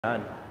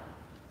God.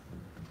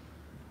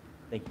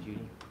 Thank you,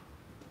 Judy.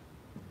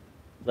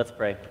 Let's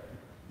pray.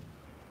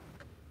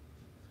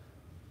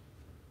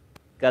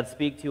 God,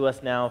 speak to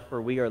us now,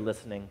 for we are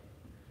listening.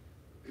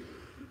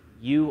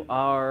 You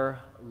are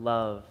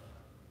love.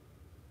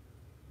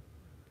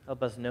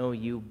 Help us know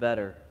you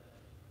better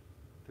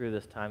through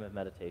this time of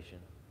meditation.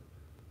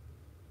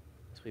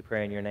 As we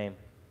pray in your name.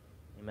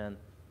 Amen.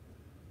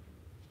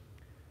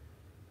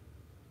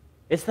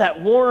 It's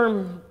that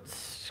warm,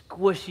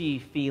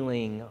 squishy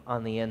feeling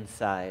on the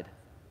inside.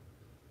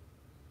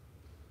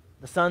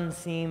 The sun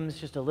seems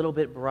just a little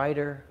bit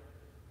brighter.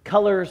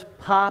 Colors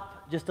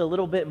pop just a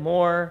little bit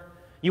more.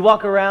 You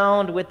walk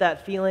around with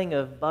that feeling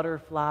of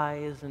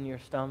butterflies in your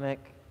stomach.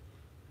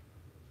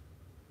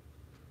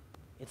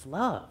 It's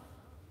love,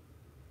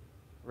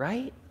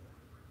 right?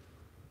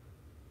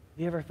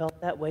 Have you ever felt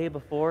that way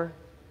before?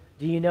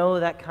 Do you know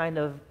that kind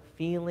of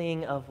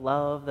feeling of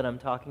love that I'm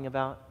talking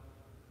about?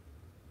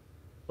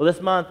 Well,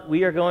 this month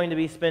we are going to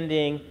be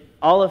spending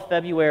all of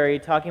February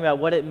talking about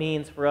what it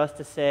means for us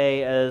to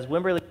say as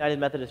Wimberley United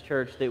Methodist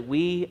Church that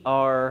we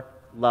are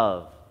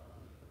love.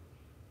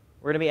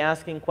 We're going to be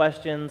asking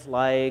questions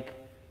like,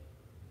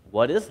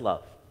 what is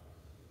love?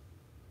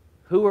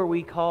 Who are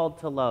we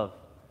called to love?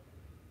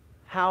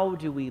 How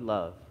do we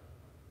love?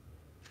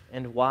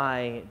 And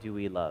why do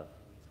we love?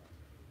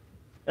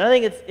 And I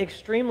think it's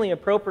extremely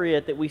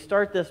appropriate that we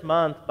start this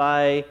month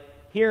by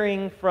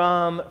hearing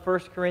from 1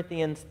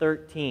 Corinthians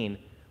 13,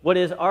 what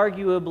is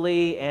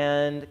arguably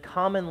and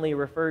commonly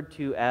referred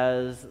to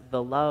as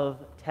the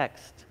love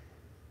text.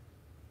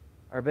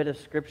 Our bit of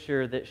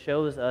scripture that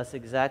shows us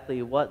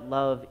exactly what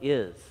love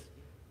is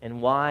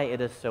and why it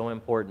is so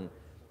important.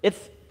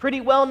 It's pretty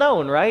well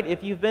known, right?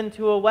 If you've been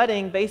to a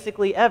wedding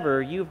basically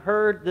ever, you've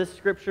heard this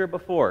scripture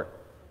before.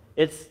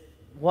 It's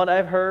what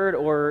I've heard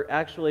or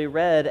actually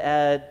read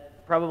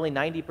at probably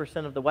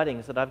 90% of the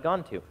weddings that I've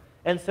gone to.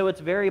 And so it's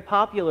very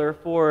popular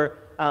for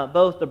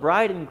both the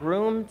bride and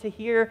groom to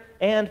hear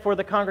and for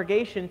the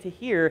congregation to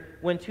hear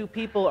when two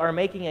people are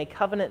making a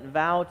covenant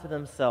vow to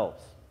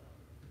themselves.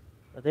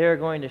 That they are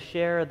going to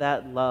share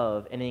that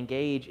love and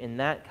engage in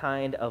that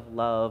kind of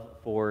love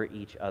for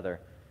each other.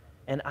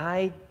 And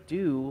I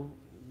do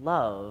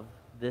love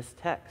this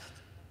text.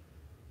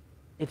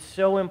 It's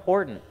so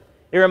important.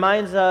 It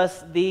reminds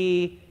us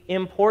the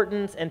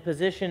importance and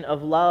position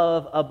of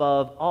love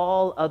above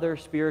all other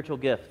spiritual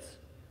gifts.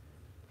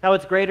 How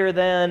it's greater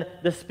than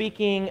the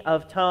speaking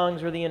of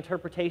tongues or the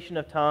interpretation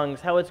of tongues.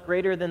 How it's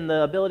greater than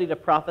the ability to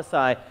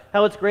prophesy.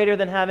 How it's greater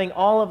than having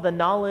all of the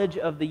knowledge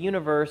of the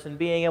universe and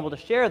being able to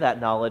share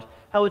that knowledge.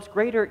 How it's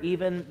greater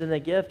even than the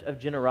gift of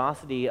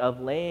generosity, of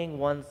laying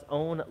one's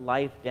own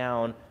life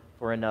down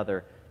for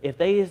another. If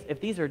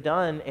these are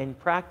done and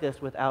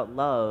practiced without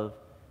love,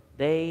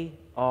 they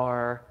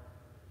are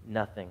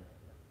nothing.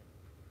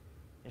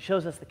 It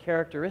shows us the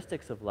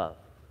characteristics of love.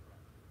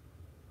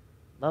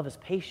 Love is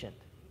patient.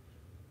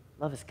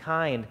 Love is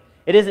kind.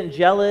 It isn't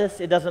jealous.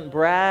 It doesn't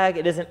brag.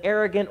 It isn't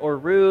arrogant or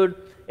rude.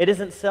 It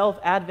isn't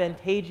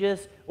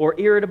self-advantageous or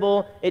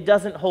irritable. It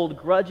doesn't hold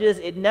grudges.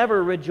 It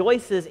never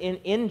rejoices in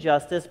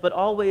injustice, but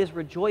always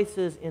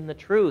rejoices in the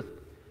truth.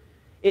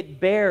 It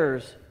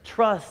bears,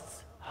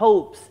 trusts,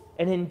 hopes,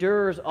 and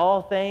endures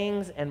all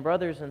things. And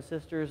brothers and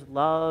sisters,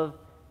 love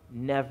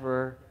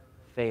never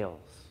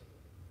fails.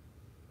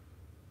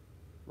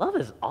 Love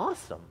is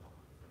awesome.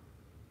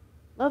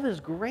 Love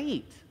is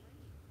great.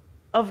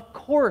 Of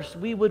course,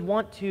 we would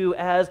want to,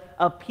 as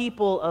a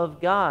people of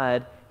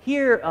God,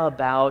 hear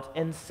about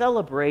and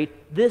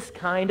celebrate this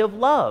kind of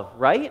love,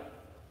 right?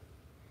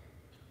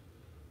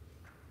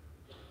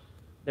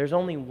 There's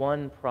only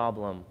one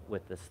problem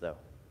with this, though.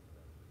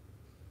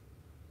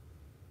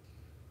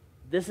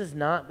 This is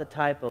not the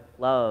type of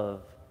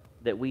love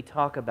that we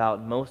talk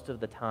about most of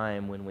the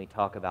time when we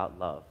talk about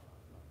love.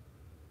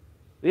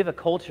 We have a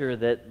culture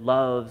that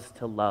loves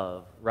to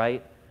love,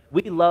 right?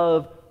 We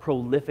love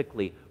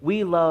prolifically.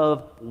 We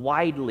love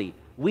widely.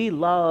 We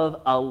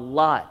love a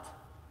lot.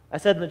 I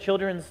said in the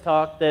children's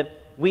talk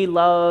that we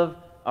love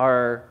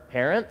our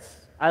parents.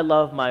 I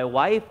love my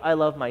wife. I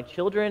love my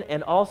children.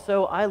 And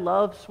also, I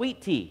love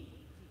sweet tea.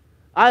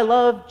 I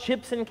love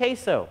chips and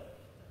queso.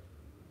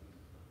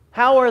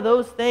 How are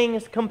those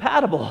things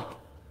compatible?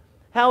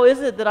 How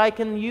is it that I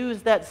can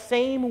use that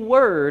same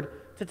word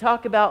to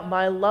talk about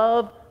my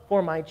love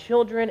for my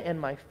children and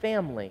my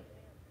family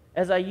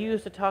as I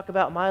use to talk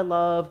about my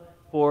love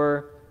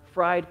for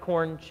fried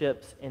corn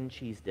chips and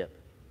cheese dip?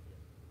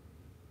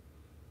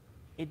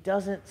 It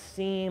doesn't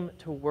seem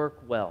to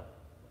work well.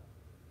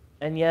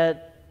 And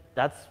yet,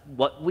 that's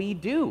what we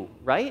do,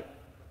 right?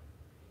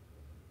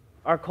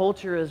 Our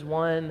culture is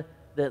one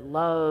that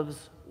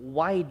loves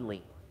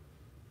widely,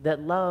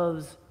 that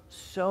loves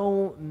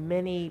so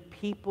many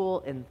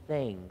people and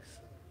things,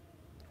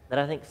 that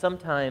I think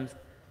sometimes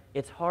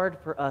it's hard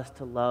for us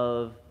to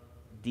love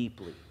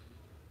deeply.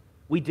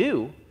 We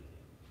do,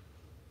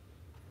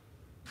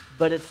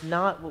 but it's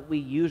not what we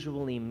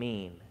usually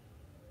mean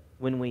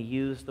when we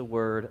use the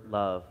word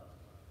love.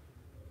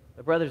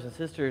 But brothers and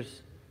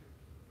sisters,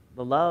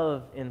 the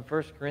love in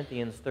 1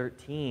 Corinthians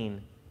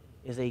 13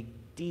 is a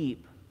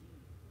deep,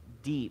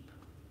 deep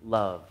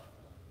love.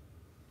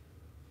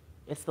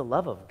 It's the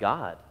love of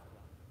God.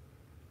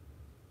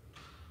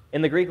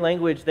 In the Greek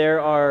language,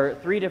 there are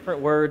three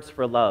different words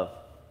for love.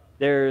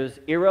 There's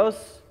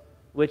eros,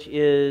 which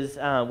is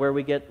where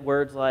we get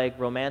words like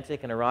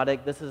romantic and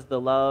erotic. This is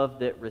the love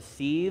that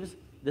receives.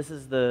 This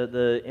is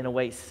the in a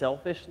way,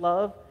 selfish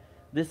love.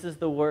 This is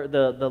the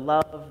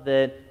love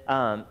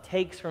that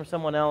takes from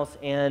someone else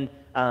and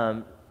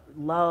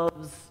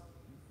loves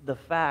the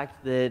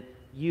fact that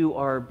you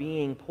are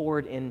being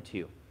poured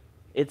into.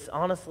 It's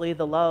honestly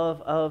the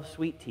love of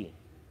sweet tea.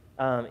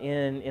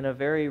 In a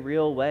very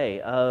real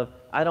way of,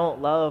 I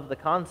don't love the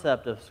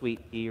concept of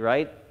sweet tea,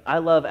 right? I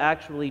love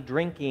actually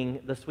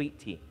drinking the sweet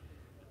tea.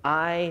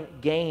 I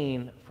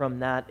gain from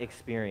that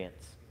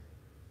experience.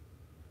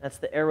 That's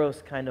the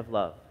eros kind of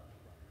love.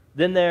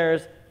 Then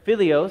there's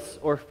philios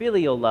or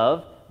filial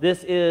love.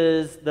 This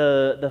is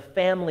the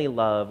family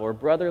love or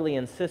brotherly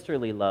and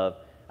sisterly love.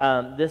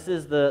 This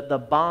is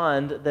the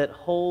bond that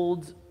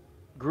holds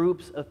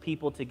groups of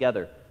people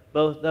together,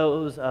 both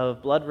those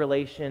of blood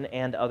relation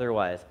and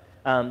otherwise.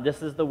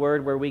 This is the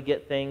word where we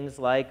get things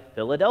like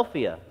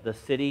Philadelphia, the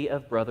city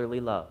of brotherly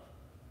love.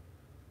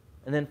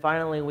 And then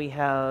finally we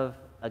have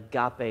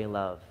agape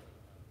love,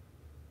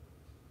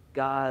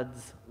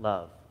 God's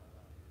love.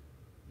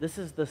 This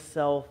is the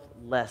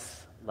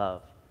selfless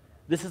love.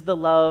 This is the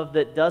love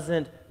that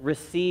doesn't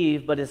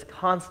receive but is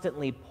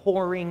constantly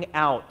pouring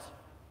out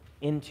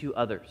into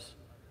others.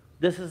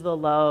 This is the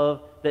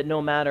love that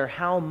no matter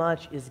how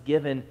much is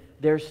given,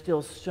 there's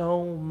still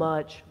so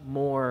much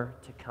more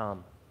to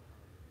come.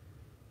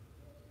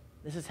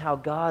 This is how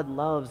God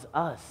loves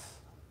us.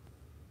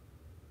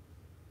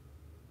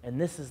 And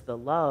this is the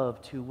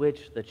love to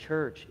which the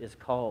church is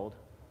called.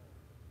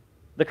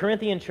 The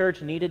Corinthian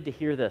church needed to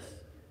hear this.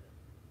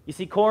 You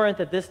see, Corinth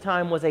at this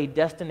time was a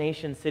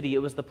destination city. It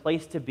was the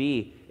place to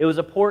be. It was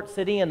a port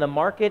city, and the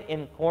market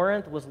in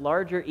Corinth was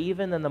larger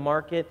even than the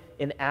market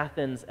in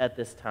Athens at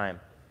this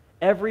time.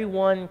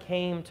 Everyone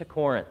came to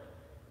Corinth.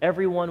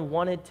 Everyone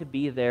wanted to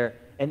be there,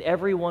 and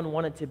everyone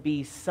wanted to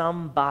be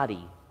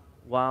somebody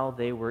while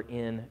they were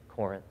in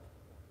Corinth.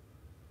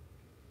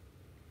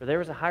 For there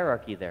was a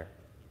hierarchy there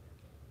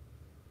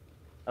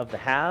of the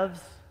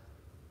haves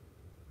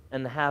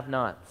and the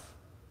have-nots,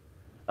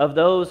 of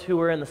those who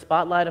were in the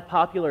spotlight of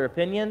popular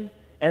opinion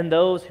and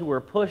those who were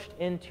pushed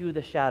into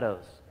the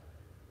shadows,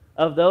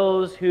 of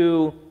those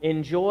who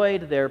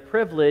enjoyed their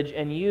privilege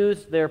and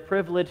used their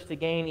privilege to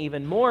gain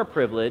even more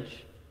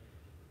privilege,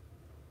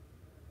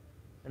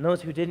 and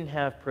those who didn't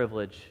have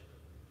privilege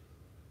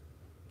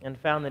and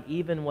found that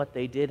even what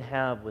they did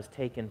have was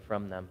taken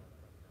from them.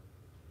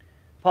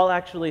 Paul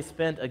actually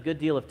spent a good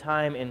deal of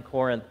time in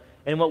Corinth,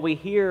 and what we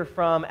hear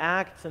from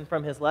Acts and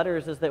from his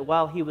letters is that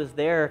while he was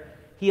there,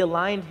 he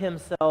aligned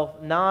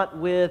himself not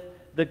with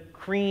the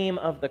cream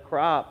of the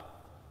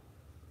crop,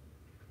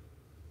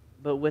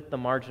 but with the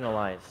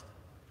marginalized.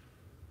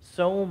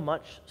 So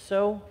much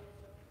so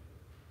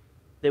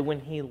that when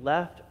he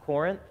left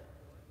Corinth,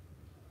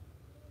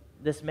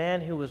 this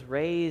man who was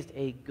raised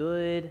a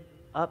good,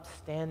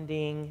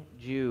 upstanding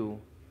Jew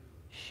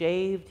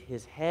shaved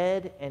his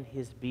head and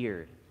his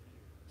beard,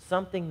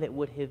 something that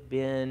would have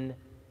been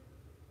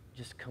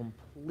just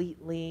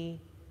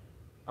completely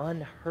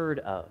unheard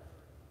of,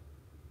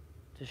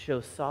 to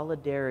show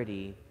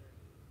solidarity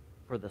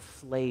for the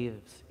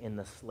slaves in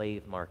the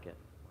slave market.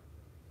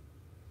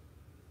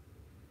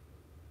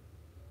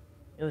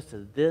 It was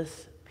to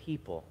this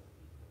people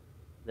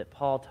that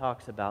Paul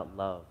talks about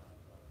love,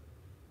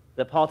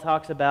 that Paul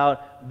talks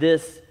about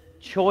this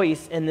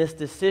choice and this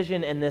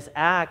decision and this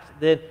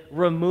act that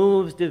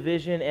removes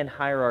division and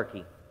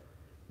hierarchy.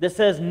 That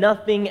says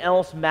nothing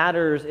else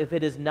matters if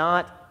it is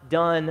not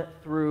done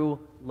through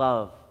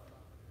love.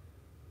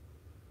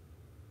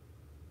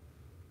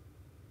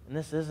 And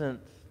this isn't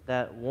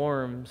that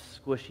warm,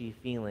 squishy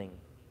feeling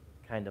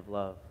kind of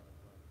love.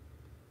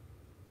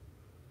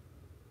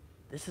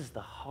 This is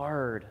the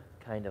hard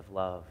kind of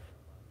love.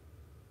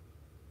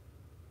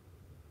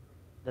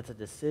 That's a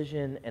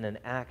decision and an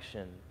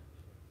action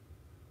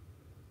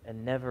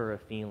and never a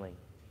feeling.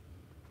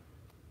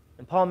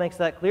 And Paul makes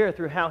that clear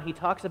through how he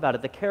talks about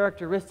it, the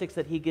characteristics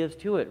that he gives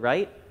to it,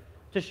 right?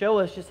 To show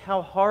us just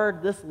how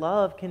hard this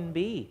love can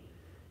be.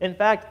 In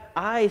fact,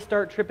 I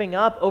start tripping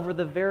up over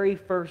the very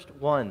first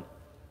one.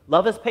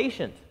 Love is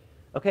patient.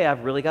 Okay,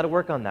 I've really got to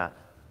work on that.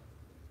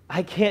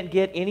 I can't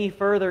get any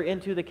further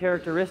into the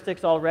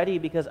characteristics already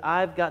because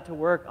I've got to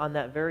work on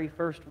that very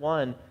first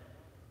one,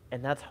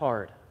 and that's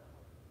hard.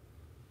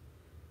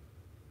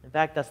 In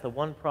fact, that's the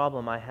one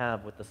problem I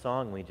have with the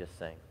song we just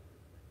sang.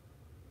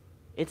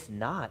 It's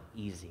not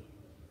easy.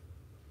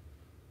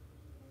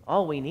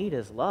 All we need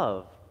is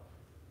love.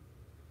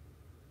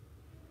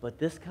 But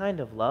this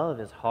kind of love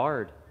is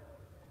hard.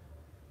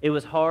 It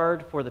was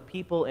hard for the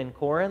people in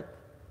Corinth,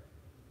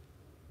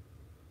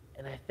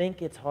 and I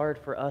think it's hard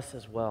for us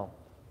as well.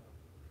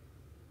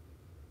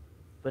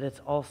 But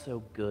it's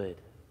also good.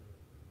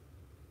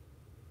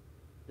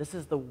 This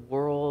is the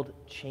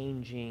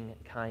world-changing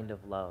kind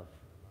of love.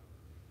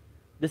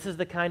 This is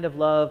the kind of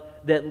love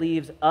that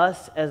leaves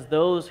us as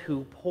those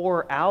who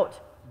pour out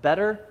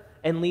better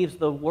and leaves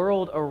the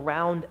world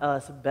around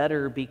us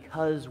better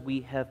because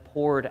we have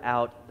poured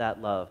out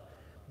that love.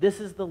 This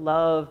is the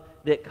love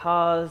that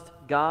caused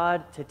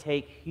God to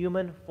take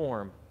human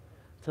form,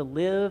 to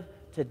live,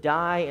 to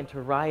die, and to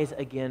rise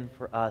again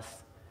for us.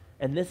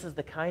 And this is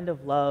the kind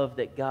of love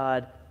that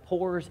God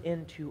pours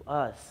into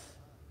us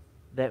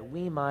that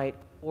we might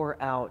pour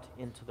out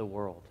into the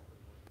world.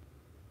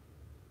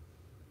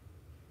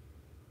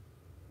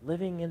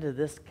 Living into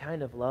this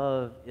kind of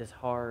love is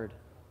hard.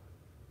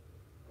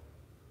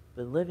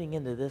 But living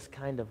into this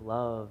kind of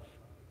love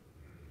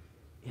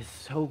is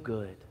so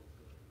good.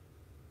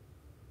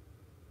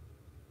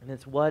 And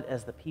it's what,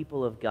 as the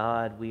people of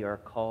God, we are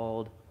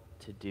called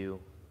to do.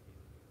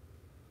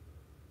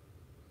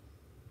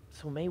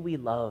 So may we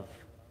love.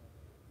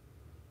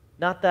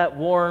 Not that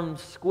warm,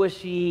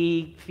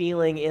 squishy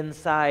feeling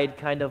inside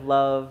kind of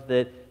love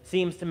that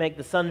seems to make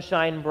the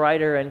sunshine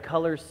brighter and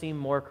colors seem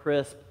more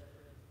crisp.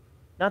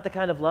 Not the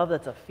kind of love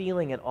that's a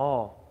feeling at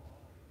all,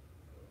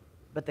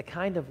 but the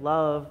kind of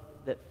love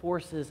that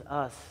forces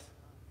us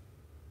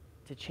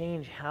to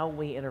change how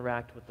we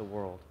interact with the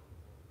world.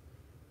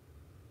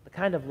 The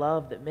kind of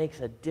love that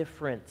makes a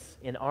difference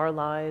in our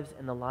lives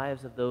and the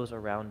lives of those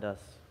around us.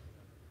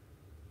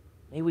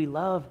 May we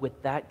love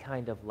with that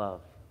kind of love.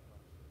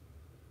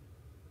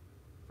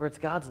 For it's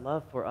God's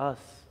love for us.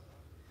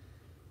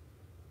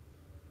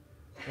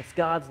 It's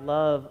God's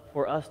love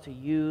for us to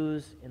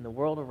use in the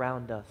world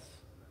around us.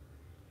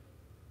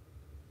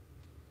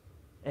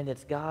 And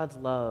it's God's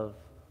love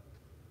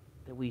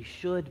that we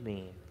should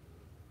mean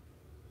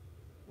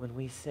when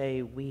we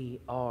say we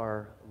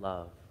are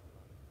love.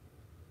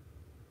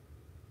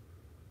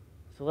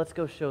 So let's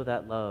go show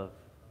that love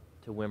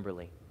to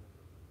Wimberley,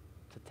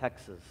 to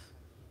Texas,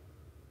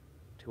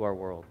 to our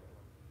world.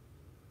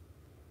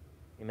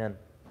 Amen.